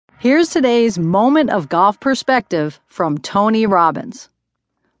Here's today's moment of golf perspective from Tony Robbins.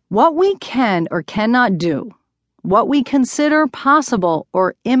 What we can or cannot do, what we consider possible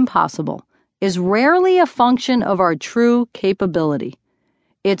or impossible, is rarely a function of our true capability.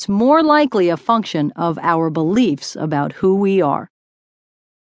 It's more likely a function of our beliefs about who we are.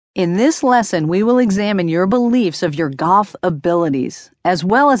 In this lesson, we will examine your beliefs of your golf abilities, as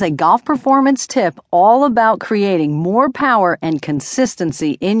well as a golf performance tip all about creating more power and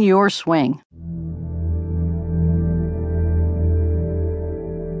consistency in your swing.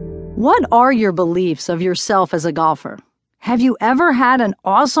 What are your beliefs of yourself as a golfer? Have you ever had an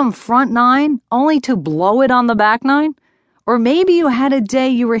awesome front nine only to blow it on the back nine? Or maybe you had a day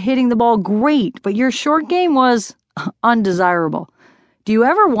you were hitting the ball great, but your short game was undesirable. Do you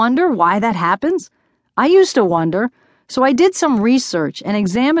ever wonder why that happens? I used to wonder, so I did some research and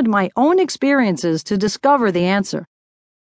examined my own experiences to discover the answer.